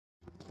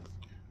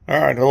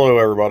Alright, hello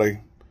everybody.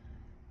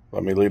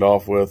 Let me lead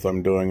off with,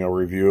 I'm doing a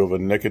review of a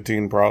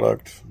nicotine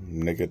product.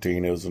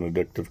 Nicotine is an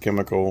addictive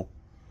chemical.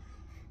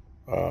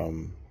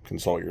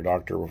 Consult your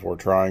doctor before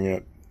trying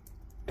it.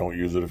 Don't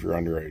use it if you're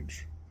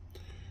underage.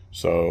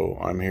 So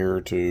I'm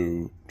here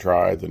to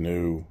try the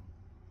new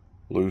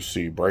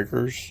Lucy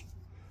Breakers.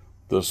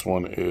 This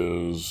one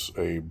is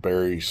a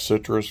berry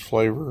citrus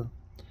flavor.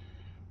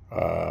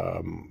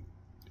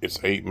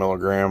 It's 8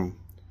 milligram.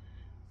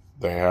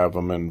 They have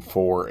them in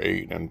 4,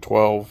 8, and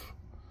 12.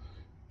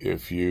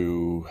 If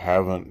you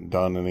haven't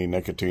done any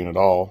nicotine at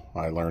all,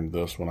 I learned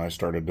this when I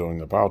started doing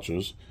the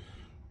pouches,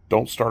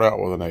 don't start out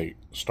with an 8,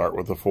 start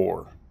with a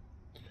 4,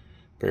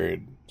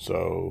 period.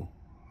 So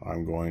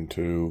I'm going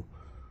to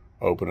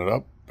open it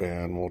up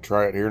and we'll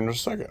try it here in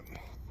just a second.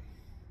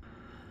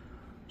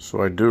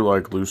 So I do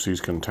like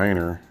Lucy's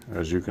container.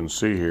 As you can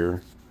see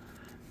here,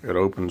 it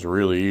opens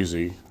really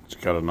easy. It's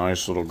got a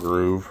nice little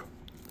groove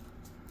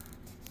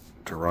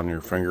to run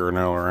your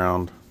fingernail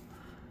around.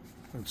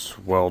 It's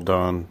well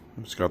done.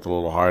 It's got the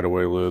little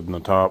hideaway lid in the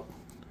top.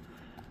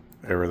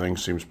 Everything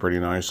seems pretty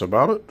nice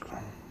about it.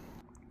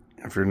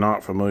 If you're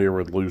not familiar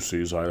with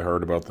Lucy's, I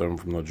heard about them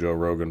from the Joe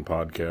Rogan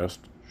podcast.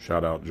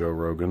 Shout out Joe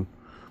Rogan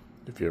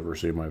if you ever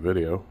see my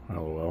video,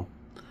 lol.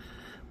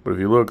 But if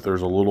you look,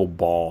 there's a little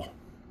ball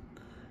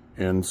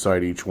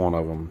inside each one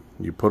of them.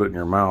 You put it in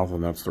your mouth,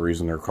 and that's the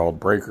reason they're called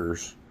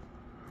breakers,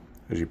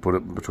 is you put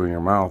it between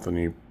your mouth and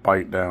you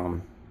bite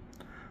down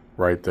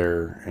right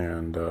there,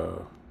 and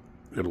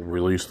it'll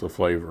release the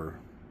flavor.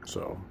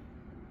 So,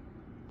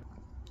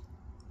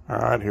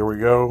 alright, here we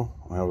go.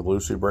 I have a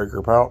Lucy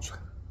Breaker pouch.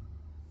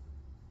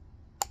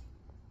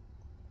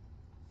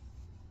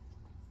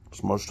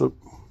 Smushed it.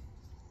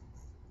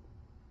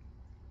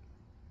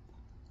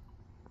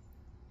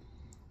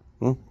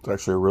 It's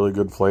actually a really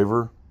good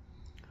flavor.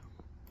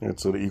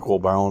 It's an equal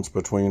balance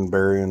between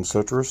berry and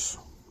citrus.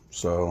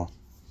 So,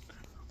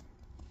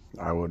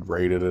 I would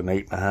rate it an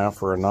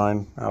 8.5 or a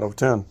 9 out of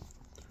 10.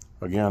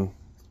 Again,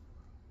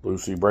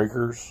 Lucy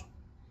Breakers,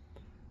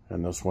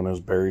 and this one is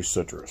berry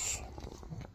citrus.